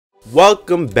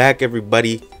Welcome back,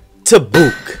 everybody, to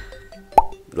Boook.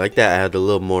 Like that, I had a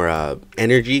little more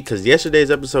energy because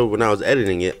yesterday's episode, when I was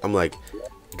editing it, I'm like,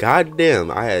 God damn,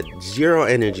 I had zero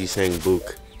energy saying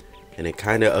Boook, and it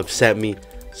kind of upset me.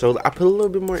 So I put a little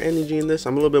bit more energy in this.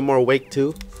 I'm a little bit more awake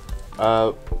too.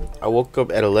 I woke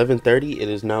up at 11:30. It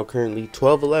is now currently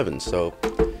 12:11. So,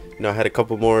 you know, I had a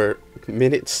couple more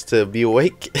minutes to be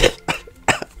awake.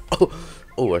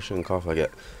 oh, I shouldn't cough like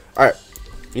that. All right.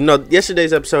 You know,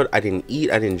 yesterday's episode, I didn't eat,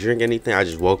 I didn't drink anything. I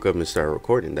just woke up and started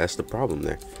recording. That's the problem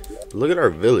there. Look at our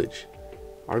village.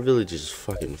 Our village is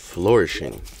fucking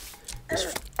flourishing.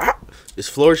 It's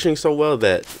flourishing so well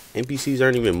that NPCs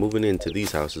aren't even moving into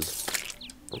these houses.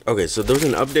 Okay, so there was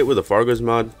an update with the Fargo's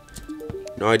mod.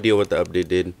 No idea what the update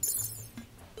did.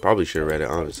 Probably should have read it,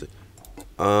 honestly.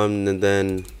 And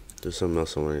then there's something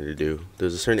else I wanted to do.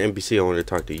 There's a certain NPC I wanted to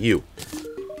talk to you.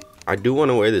 I do want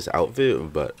to wear this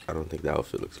outfit, but I don't think the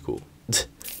outfit looks cool.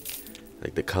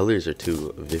 Like, the colors are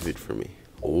too vivid for me.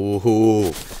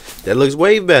 Ooh, that looks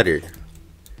way better.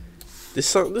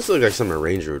 This looks like something a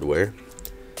ranger would wear.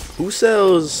 Who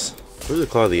sells... Where's the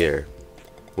Claw of the Air?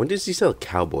 When does he sell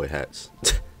cowboy hats?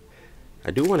 I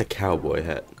do want a cowboy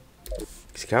hat.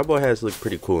 Because cowboy hats look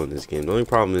pretty cool in this game. The only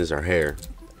problem is our hair.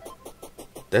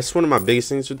 That's one of my biggest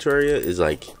things with Terraria, is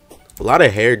like, a lot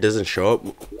of hair doesn't show up.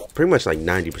 Pretty much like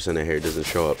 90% of hair doesn't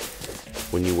show up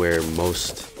when you wear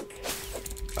most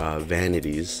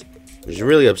vanities, which is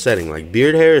really upsetting. Like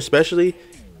beard hair especially,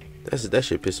 that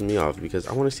shit pissing me off because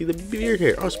I want to see the beard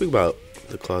hair. I'll speak about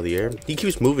the Claw of the Air. He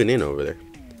keeps moving in over there.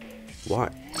 Why?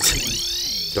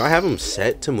 Do I have him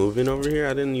set to move in over here?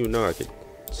 I didn't even know I could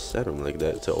set him like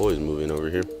that to always move in over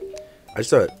here. I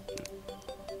just thought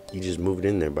you just moved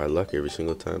in there by luck every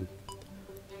single time.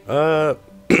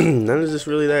 None of this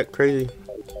really that crazy.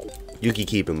 You can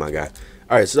keep him, my guy.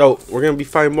 Alright, so we're going to be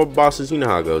fighting more bosses. You know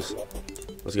how it goes.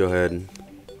 Let's go ahead.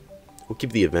 We'll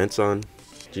keep the events on.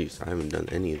 Jeez, I haven't done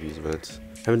any of these events.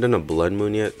 Haven't done a blood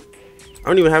moon yet. I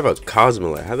don't even have a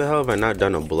Cosmolite. How the hell have I not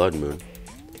done a blood moon?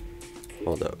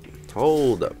 Hold up.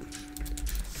 Hold up.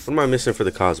 What am I missing for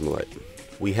the Cosmolite?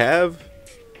 We have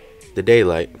the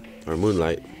daylight, or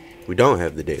moonlight. We don't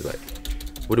have the daylight.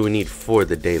 What do we need for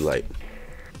the daylight?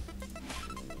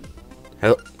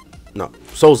 Hell, no,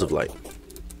 Souls of Light.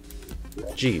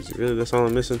 Jeez, really, that's all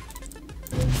I'm missing?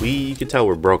 You can tell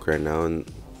we're broke right now, and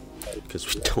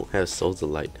because we don't have Souls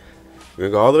of Light. We're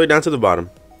gonna go all the way down to the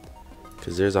bottom,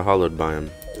 because there's a hollowed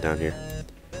biome down here,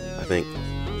 I think.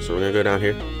 So we're gonna go down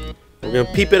here. We're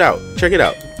gonna peep it out. Check it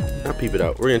out. Not peep it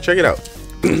out. We're gonna check it out.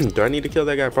 Do I need to kill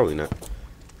that guy? Probably not.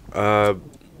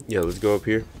 Yeah, let's go up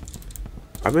here.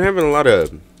 I've been having a lot of...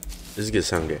 This is gonna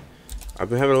sound gay. I've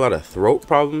been having a lot of throat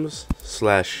problems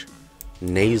 /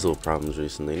 nasal problems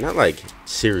recently. Not like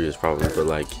serious problems, but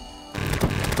like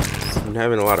I've been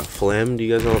having a lot of phlegm. Do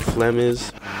you guys know what phlegm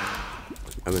is?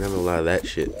 I've been having a lot of that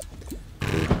shit.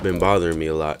 It's been bothering me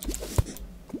a lot.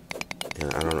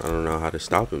 And I don't know how to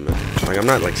stop it, man. Like, I'm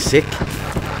not like sick.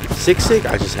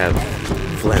 I just have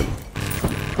phlegm.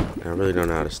 And I really don't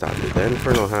know how to stop it. The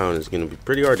Infernal Hound is gonna be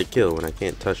pretty hard to kill when I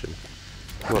can't touch him.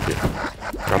 Come up here.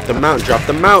 Drop the mount. Drop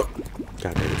the mount.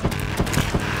 God damn it.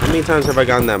 How many times have I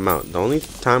gotten that mount? The only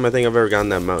time I think I've ever gotten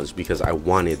that mount is because I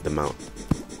wanted the mount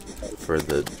for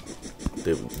the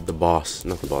boss,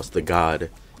 not the boss, the god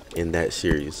in that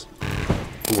series.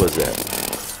 Who was that?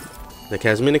 The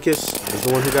Casminicus is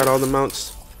the one who got all the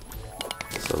mounts.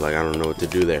 So like, I don't know what to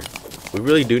do there. We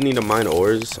really do need to mine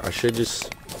ores. I should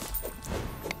just...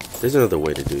 There's another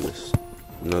way to do this.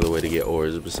 Another way to get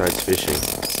ores besides fishing.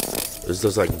 There's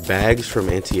those like bags from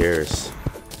Anti-Aris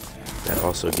that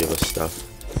also give us stuff.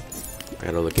 I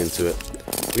gotta look into it.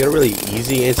 We got a really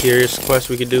easy Anti-Aris quest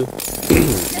we could do. My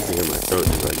throat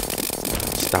just like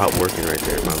stop working right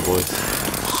there. My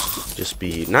voice just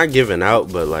be not giving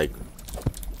out, but like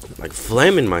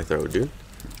phlegm in my throat, dude.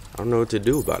 I don't know what to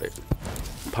do about it.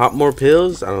 Pop more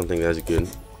pills? I don't think that's good.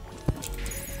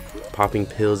 Popping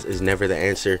pills is never the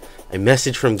answer. A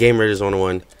message from Game Raiders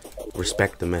 101.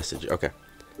 Respect the message. Okay.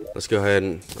 Let's go ahead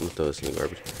and... I'm gonna throw this in the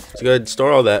garbage. Let's go ahead and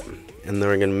store all that. And then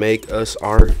we're gonna make us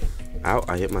our... Ow,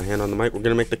 I hit my hand on the mic. We're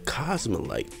gonna make the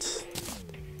Cosmolite.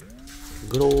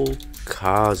 Good old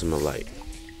Cosmolite.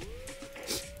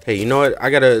 Hey, you know what?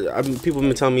 People have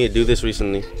been telling me to do this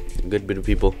recently. A good bit of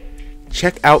people.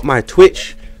 Check out my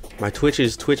Twitch. My Twitch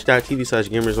is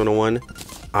twitch.tv/gamers101.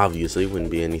 Obviously,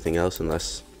 wouldn't be anything else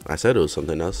unless I said it was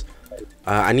something else.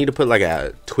 I need to put like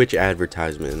a Twitch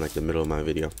advertisement in like the middle of my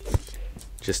video.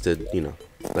 Just to, you know,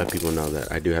 let people know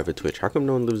that I do have a Twitch. How come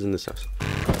no one lives in this house?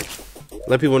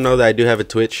 Let people know that I do have a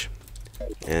Twitch.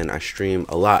 And I stream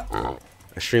a lot.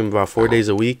 I stream about 4 days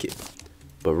a week.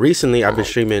 But recently, I've been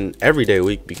streaming every day a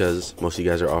week because most of you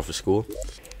guys are off of school.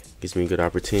 Gives me a good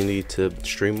opportunity to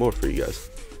stream more for you guys.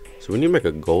 So we need to make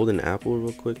a golden apple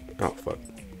real quick. Oh, fuck.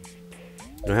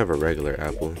 We don't have a regular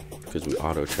apple because we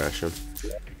auto trash them.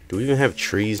 Do we even have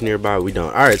trees nearby? We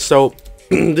don't. Alright, so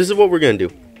this is what we're going to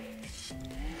do.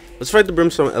 Let's fight the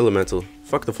Brimstone Elemental.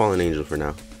 Fuck the Fallen Angel for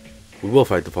now. We will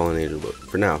fight the Fallen Angel, but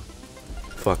for now,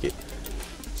 fuck it.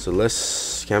 So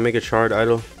let's... Can I make a Charred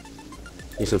Idol?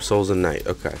 Need some souls a night.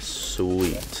 Okay,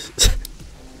 sweet.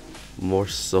 More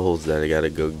souls that I gotta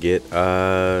go get.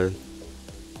 There's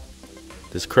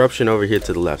corruption over here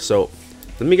to the left. So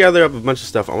let me gather up a bunch of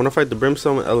stuff. I want to fight the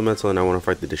Brimstone Elemental and I want to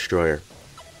fight the Destroyer.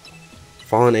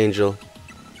 Fallen Angel.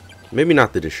 Maybe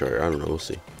not the Destroyer. I don't know. We'll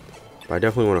see. But I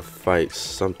definitely want to fight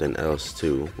something else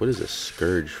too. What is a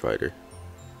Scourge Fighter?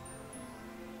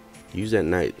 Use at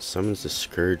night. Summons the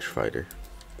Scourge Fighter.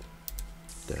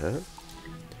 The hell?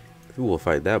 Who will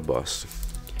fight that boss?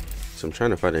 So I'm trying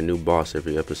to fight a new boss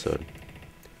every episode.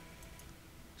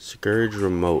 Scourge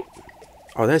Remote.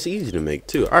 Oh, that's easy to make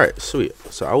too. Alright, sweet.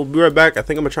 So I will be right back. I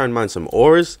think I'm going to try and mine some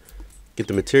ores. Get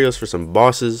the materials for some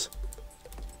bosses.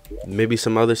 Maybe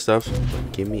some other stuff.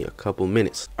 Give me a couple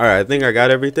minutes. Alright, I think I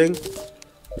got everything.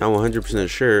 Not 100%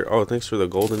 sure. Oh, thanks for the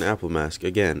golden apple mask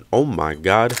again. Oh my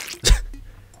god.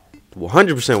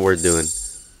 100% worth doing.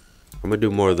 I'm gonna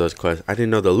do more of those quests. I didn't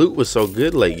know the loot was so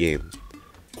good late game.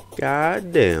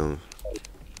 God damn.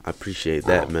 I appreciate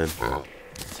that, man.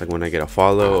 It's like when I get a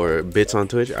follow or bits on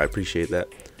Twitch. I appreciate that.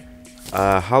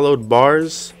 Hollowed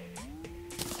bars.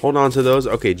 Hold on to those.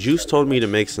 Okay, Joost told me to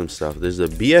make some stuff. There's a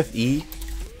BFE,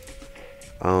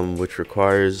 which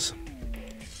requires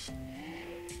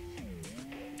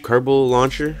Kerbal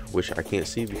Launcher, which I can't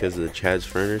see because of the Chad's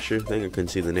Furniture thing. I couldn't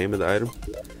see the name of the item.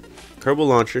 Kerbal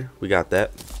Launcher, we got that.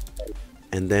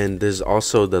 And then there's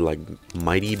also the like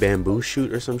Mighty Bamboo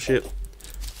Shoot or some shit.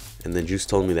 And then Joost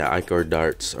told me that Ichor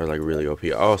Darts are like really OP.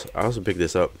 I also picked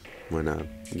this up when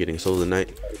getting Souls of the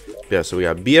Night. Yeah, so we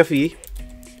got BFE.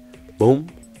 Boom.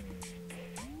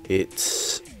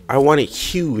 I want it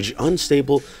huge,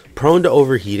 unstable, prone to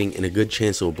overheating, and a good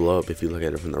chance it will blow up if you look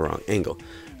at it from the wrong angle.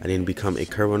 I didn't become a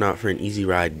Kerbonaut for an easy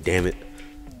ride, damn it.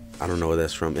 I don't know where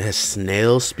that's from. It has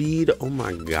snail speed. Oh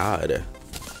my god.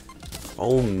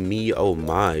 Oh me, oh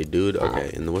my, dude.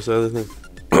 Okay, and what's the other thing?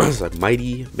 It's like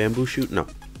Mighty Bamboo Shoot. No.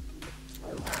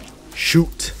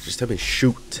 Shoot. Just type in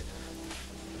shoot.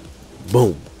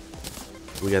 Boom.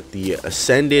 We got the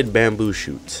Ascended Bamboo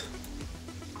Shoot.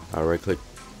 Right click.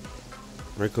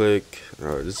 Right click.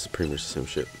 Oh, this is pretty much the same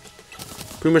shit.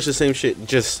 Pretty much the same shit,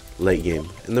 just late game.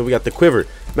 And then we got the Quiver.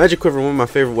 Magic Quiver, one of my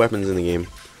favorite weapons in the game.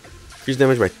 Increase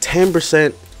damage by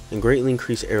 10% and greatly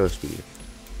increase arrow speed.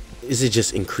 Is it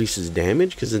just increases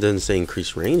damage? Because it doesn't say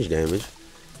increase range damage.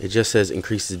 It just says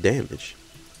increases damage.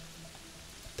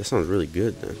 That sounds really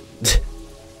good then.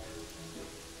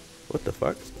 What the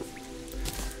fuck?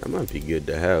 That might be good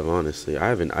to have, honestly. I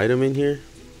have an item in here.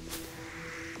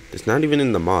 It's not even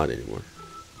in the mod anymore.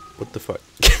 What the fuck?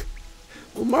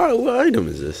 What item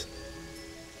is this?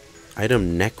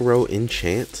 Item Necro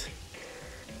Enchant?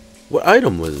 What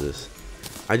item was this?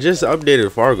 I just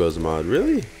updated Fargo's mod.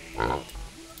 Really?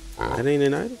 That ain't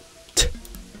an item?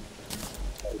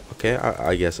 Okay,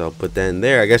 I guess I'll put that in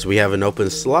there. I guess we have an open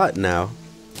slot now.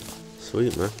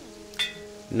 Sweet, man.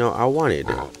 No, I wanted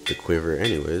the Quiver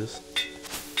anyways.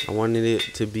 I wanted it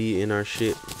to be in our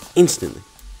shit instantly.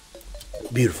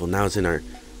 Beautiful. Now it's in our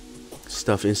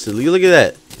stuff instantly. Look at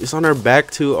that. It's on our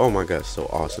back too. Oh my god, so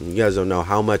awesome. You guys don't know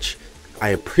how much I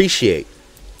appreciate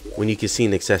when you can see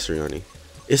an accessory on you.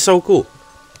 It's so cool.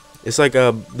 It's like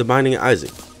the Binding of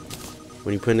Isaac.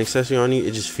 When you put an accessory on you,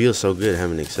 it just feels so good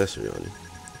having an accessory on you.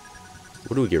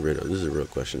 What do we get rid of? This is a real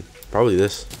question. Probably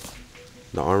this.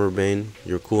 The Armor Bane.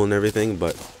 You're cool and everything,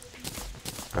 but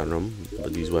I don't know.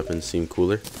 But these weapons seem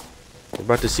cooler. We're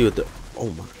about to see what the... Oh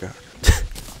my god.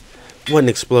 What an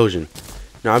explosion.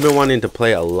 Now, I've been wanting to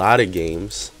play a lot of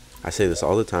games. I say this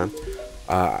all the time.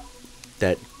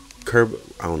 That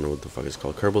I don't know what the fuck it's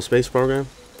called. Kerbal Space Program.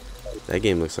 That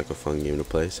game looks like a fun game to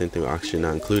play. Same thing with Oxygen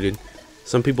Not Included.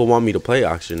 Some people want me to play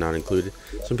Oxygen Not Included.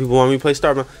 Some people want me to play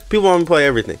Starbound. People want me to play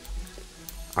everything.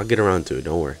 I'll get around to it,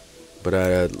 don't worry. But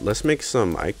let's make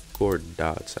some Ichor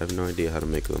Dots. I have no idea how to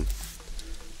make them.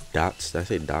 Dots? Did I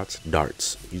say dots?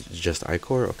 Darts. Just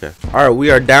Ichor? Okay. Alright,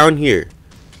 we are down here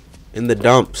in the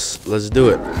dumps. Let's do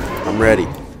it. I'm ready.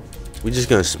 We're just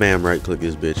gonna spam right click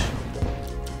this bitch.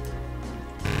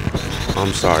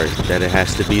 I'm sorry that it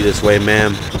has to be this way,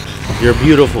 ma'am. You're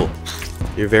beautiful.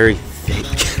 You're very thick.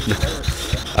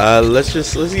 Let's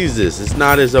use this. It's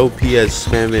not as OP as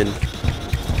spamming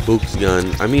Book's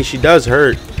gun. I mean, she does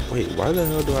hurt, Wait, why the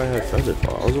hell do I have feather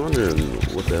fall? I was wondering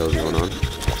what the hell's going on.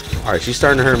 Alright, she's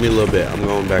starting to hurt me a little bit. I'm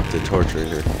going back to torturing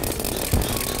her.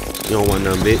 You don't want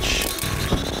none, bitch.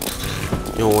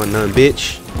 You don't want none,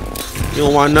 bitch. You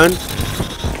don't want none?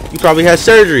 You probably had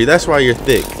surgery. That's why you're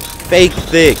thick. Fake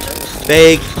thick.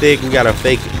 Fake thick. We got a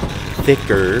fake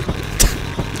thicker.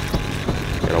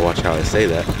 Gotta watch how I say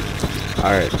that.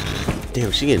 Alright.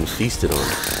 Damn, she getting feasted on.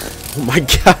 Oh my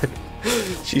god.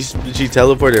 She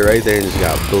teleported right there and just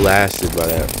got blasted by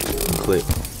that clip.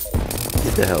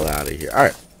 Get the hell out of here.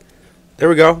 Alright. There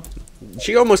we go.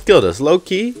 She almost killed us. Low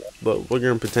key. But we're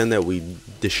gonna pretend that we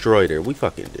destroyed her. We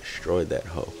fucking destroyed that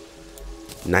hoe.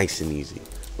 Nice and easy.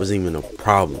 Wasn't even a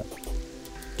problem.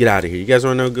 Get out of here. You guys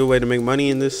want to know a good way to make money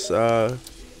in this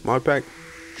mod pack?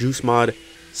 Joost Mod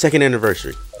 2nd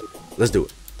anniversary. Let's do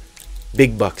it.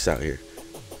 Big bucks out here.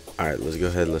 Alright, let's go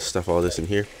ahead. Let's stuff all this in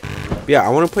here. But yeah, I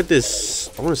want to put this.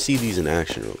 I want to see these in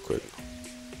action real quick.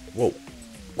 Whoa.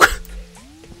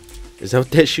 Is that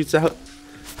what that shoots out?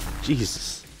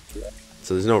 Jesus.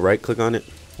 So there's no right click on it?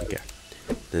 Okay.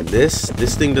 Then this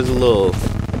thing does a little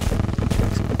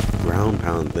ground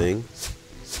pound thing.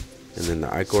 And then the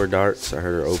Icor darts, I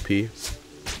heard her OP.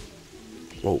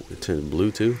 Whoa, it turned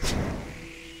blue too.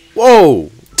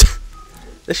 Whoa!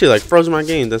 That shit like froze my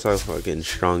game. That's how fucking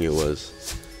strong it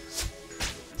was.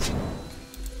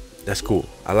 That's cool.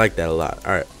 I like that a lot.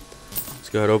 Alright. Let's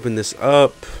go ahead and open this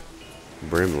up.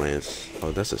 Brim Lance.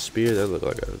 Oh, that's a spear? That look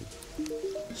like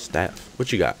a staff.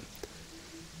 What you got?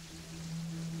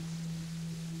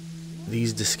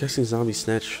 These disgusting zombies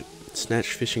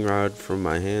snatched fishing rod from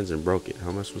my hands and broke it. How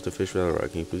am I supposed to fish without a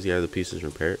rod? Can you please gather the pieces and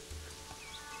repair it?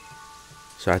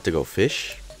 So I have to go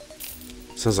fish?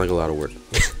 Sounds like a lot of work.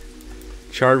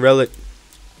 Charred relic.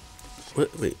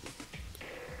 What? Wait.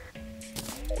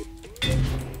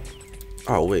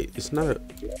 Oh, wait. It's not a...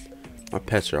 My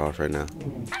pets are off right now.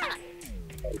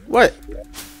 What?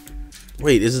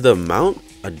 Wait, is the mount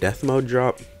a death mode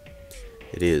drop?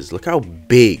 It is. Look how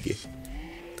big.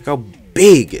 Look how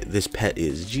big this pet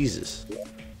is. Jesus.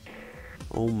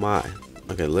 Oh my.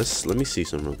 Okay, let me see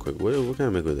some real quick. What can I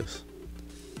make with this?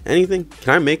 Anything?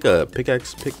 Can I make a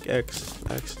pickaxe axe?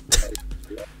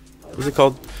 What's it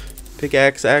called?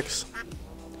 Pickaxe axe?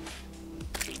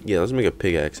 Yeah, let's make a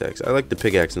pickaxe axe. I like the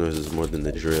pickaxe noises more than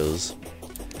the drills.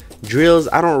 Drills,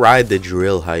 I don't ride the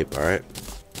drill hype, alright?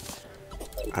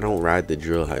 I don't ride the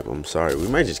drill hype. I'm sorry. We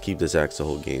might just keep this axe the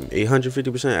whole game.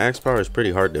 850% axe power is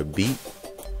pretty hard to beat.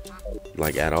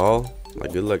 Like at all.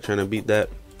 Like good luck trying to beat that.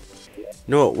 You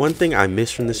know what? One thing I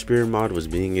missed from the spirit mod was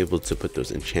being able to put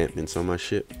those enchantments on my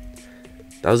ship.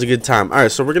 That was a good time.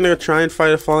 Alright, so we're gonna try and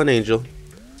fight a fallen angel.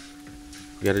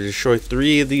 We gotta destroy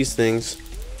 3 of these things.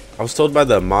 I was told by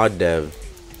the mod dev.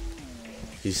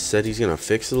 He said he's gonna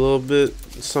fix a little bit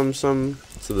some so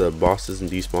the boss doesn't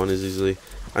despawn as easily.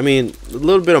 I mean, a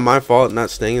little bit of my fault not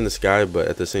staying in the sky, but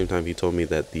at the same time he told me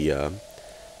that the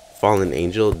fallen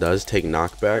angel does take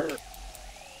knockback.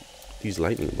 These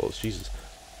lightning bolts, Jesus.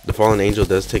 The fallen angel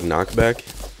does take knockback,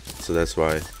 so that's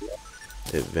why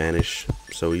it vanished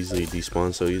so easily,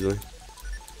 despawned so easily.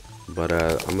 But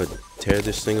I'm gonna tear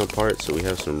this thing apart so we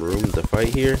have some room to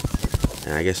fight here.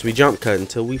 And I guess we jump cut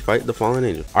until we fight the fallen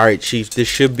angel. Alright, Chief, this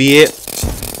should be it.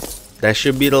 That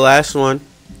should be the last one.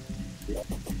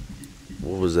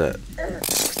 What was that?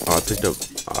 Oh, I picked up.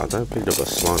 Oh, I thought I picked up a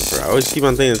spawn for it. I always keep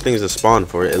on thinking things that spawn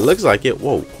for it. It looks like it.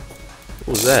 Whoa. What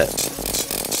was that?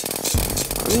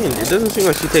 I mean, it doesn't seem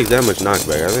like she takes that much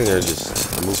knockback. I think I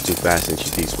just moved too fast and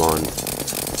she despawned.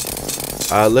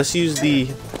 Let's use the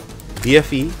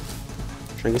BFE.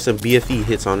 Try and get some BFE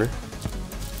hits on her.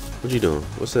 What you doing?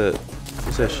 What's that?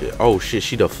 What's that shit? Oh shit,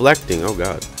 she deflecting. Oh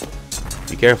god.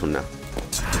 Be careful now.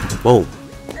 Boom.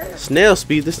 Snail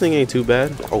speed. This thing ain't too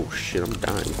bad. Oh shit, I'm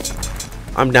dying.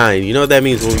 I'm dying. You know what that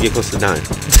means when we get close to dying.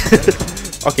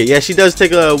 Okay, yeah, she does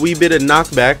take a wee bit of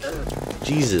knockback.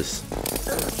 Jesus.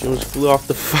 She almost flew off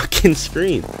the fucking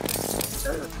screen.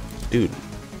 Dude,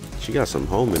 she got some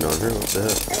homing on her. What the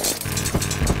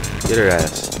hell? Get her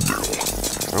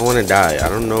ass. I don't want to die. I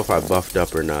don't know if I buffed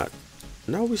up or not.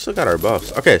 No, we still got our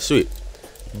buffs. Okay, sweet.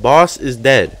 Boss is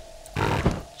dead.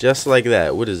 Just like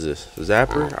that. What is this? A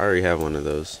zapper? I already have one of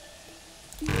those.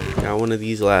 Got one of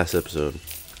these last episode.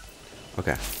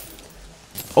 Okay.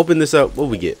 Open this up. What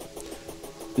we get?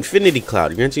 Infinity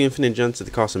Cloud. Granting infinite jumps at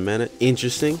the cost of mana.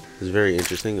 Interesting. It's very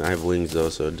interesting. I have wings though,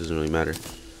 so it doesn't really matter.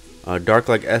 Dark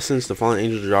like essence. The fallen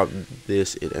angel drop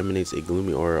this. It emanates a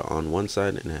gloomy aura on one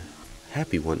side and a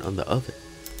happy one on the other.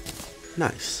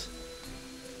 Nice.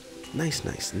 Nice,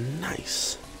 nice,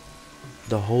 nice.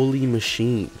 The holy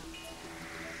machine.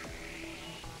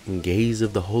 Gaze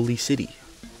of the holy city.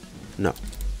 No.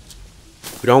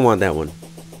 We don't want that one.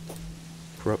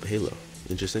 Corrupt Halo.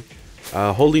 Interesting.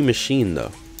 Holy Machine,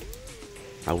 though.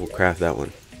 I will craft that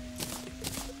one.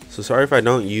 So sorry if I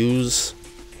don't use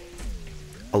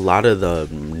a lot of the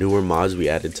newer mods we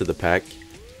added to the pack.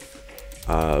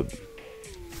 No,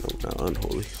 not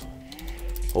unholy.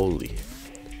 Holy.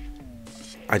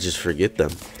 I just forget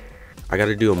them. I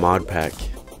gotta do a mod pack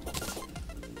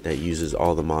that uses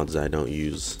all the mods I don't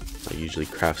use. I usually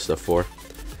craft stuff for.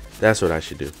 That's what I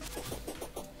should do.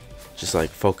 Just like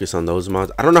focus on those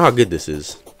mods. I don't know how good this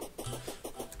is.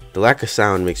 The lack of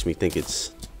sound makes me think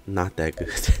it's not that good.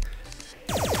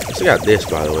 I also got this,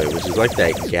 by the way, which is like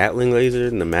that Gatling laser,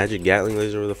 and the magic Gatling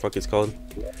laser, whatever the fuck it's called,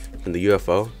 and the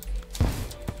UFO.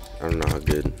 I don't know how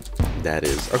good that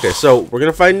is. Okay, so we're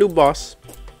gonna fight a new boss,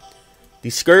 the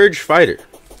Scourge Fighter.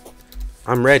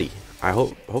 I'm ready.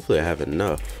 Hopefully I have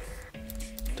enough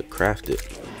to craft it.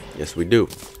 Yes, we do.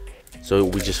 So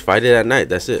we just fight it at night.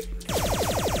 That's it.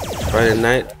 Fight at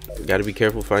night. Gotta be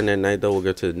careful fighting at night, though. We'll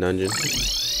go to the dungeon.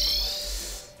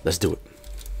 Let's do it.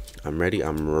 I'm ready.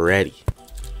 I'm ready.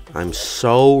 I'm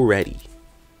so ready.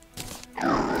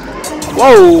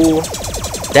 Whoa!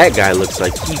 That guy looks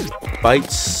like he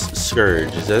fights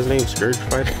Scourge. Is that his name? Scourge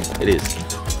Fighter? It is.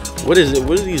 What is it?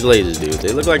 What do these lasers do?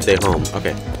 They look like they home.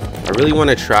 Okay. I really want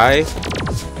to try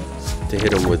to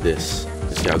hit him with this.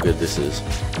 Let's see how good this is.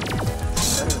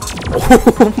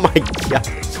 Oh my god.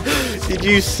 Did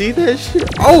you see that shit?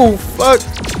 Oh fuck.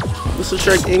 Missile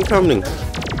strike incoming.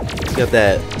 Got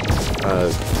that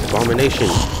abomination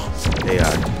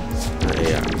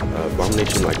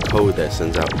abomination like code that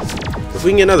sends out. If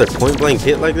we can get another point blank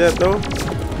hit like that though,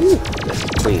 whew, that's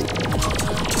clean.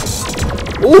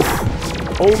 Oof.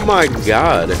 Oh my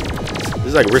god. This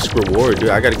is like risk reward, dude.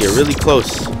 I gotta get really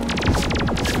close.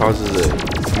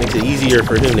 Makes it easier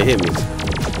for him to hit me.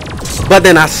 But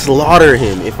then I slaughter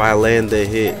him if I land the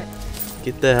hit.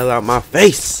 Get the hell out my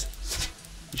face.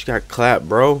 You just got clapped,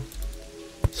 bro.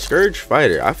 Scourge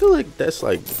Fighter. I feel like that's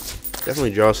like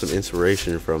definitely draws some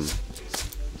inspiration from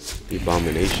the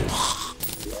abomination.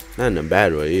 Not in a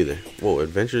bad way either. Whoa,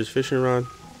 adventurous fishing rod.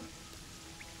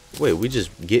 Wait, we just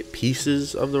get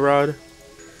pieces of the rod?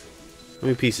 How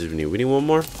many pieces we need? We need one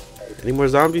more? Any more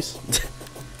zombies?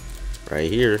 Right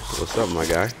here. What's up, my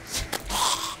guy?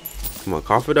 Come on,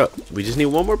 cough it up. We just need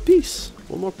one more piece.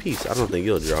 One more piece. I don't think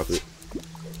he'll drop it.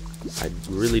 I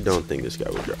really don't think this guy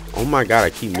will drop. Oh my god, I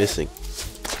keep missing.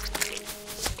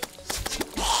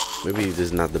 Maybe this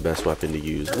is not the best weapon to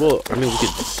use. Well, I mean, we could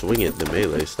swing it the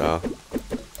melee style.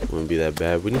 Wouldn't be that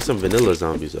bad. We need some vanilla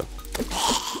zombies, though.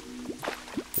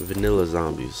 Vanilla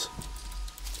zombies.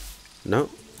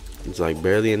 Nope. It's like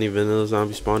barely any vanilla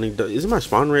zombie spawning. Isn't my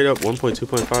spawn rate up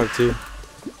 1.2.5 too?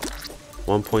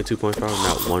 1.2.5,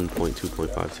 not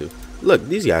 1.2.52. Look,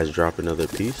 these guys drop another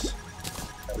piece.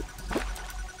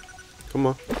 Come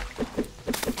on.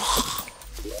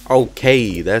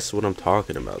 Okay, that's what I'm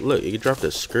talking about. Look, you dropped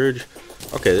a Scourge.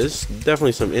 Okay, there's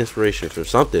definitely some inspiration for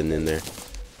something in there.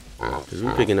 Because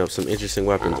we're picking up some interesting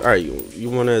weapons. Alright, you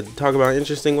want to talk about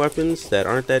interesting weapons that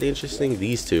aren't that interesting?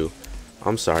 These two.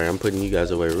 I'm sorry, I'm putting you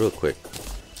guys away real quick.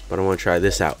 But I want to try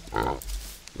this out.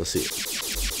 Let's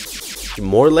see.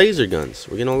 More laser guns.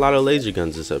 We're getting a lot of laser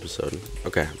guns this episode.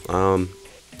 Okay,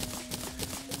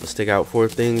 let's take out 4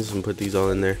 things and put these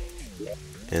all in there.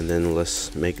 And then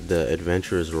let's make the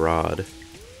adventurer's rod.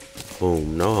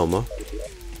 Boom, no homo.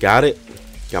 Got it.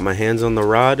 Got my hands on the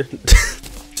rod.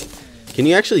 Can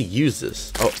you actually use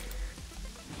this? Oh.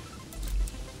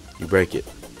 You break it.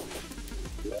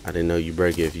 I didn't know you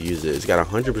break it if you use it. It's got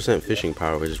 100% fishing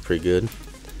power, which is pretty good.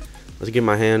 Let's get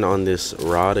my hand on this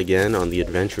rod again, on the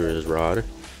adventurer's rod.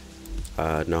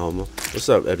 No homo. What's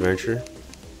up, adventurer?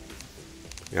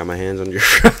 Got my hands on your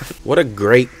rod. What a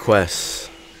great quest.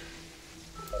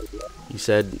 You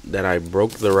said that I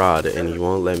broke the rod and you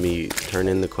won't let me turn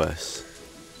in the quest.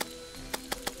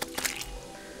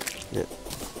 Yeah.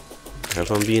 Have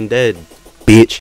fun being dead, bitch.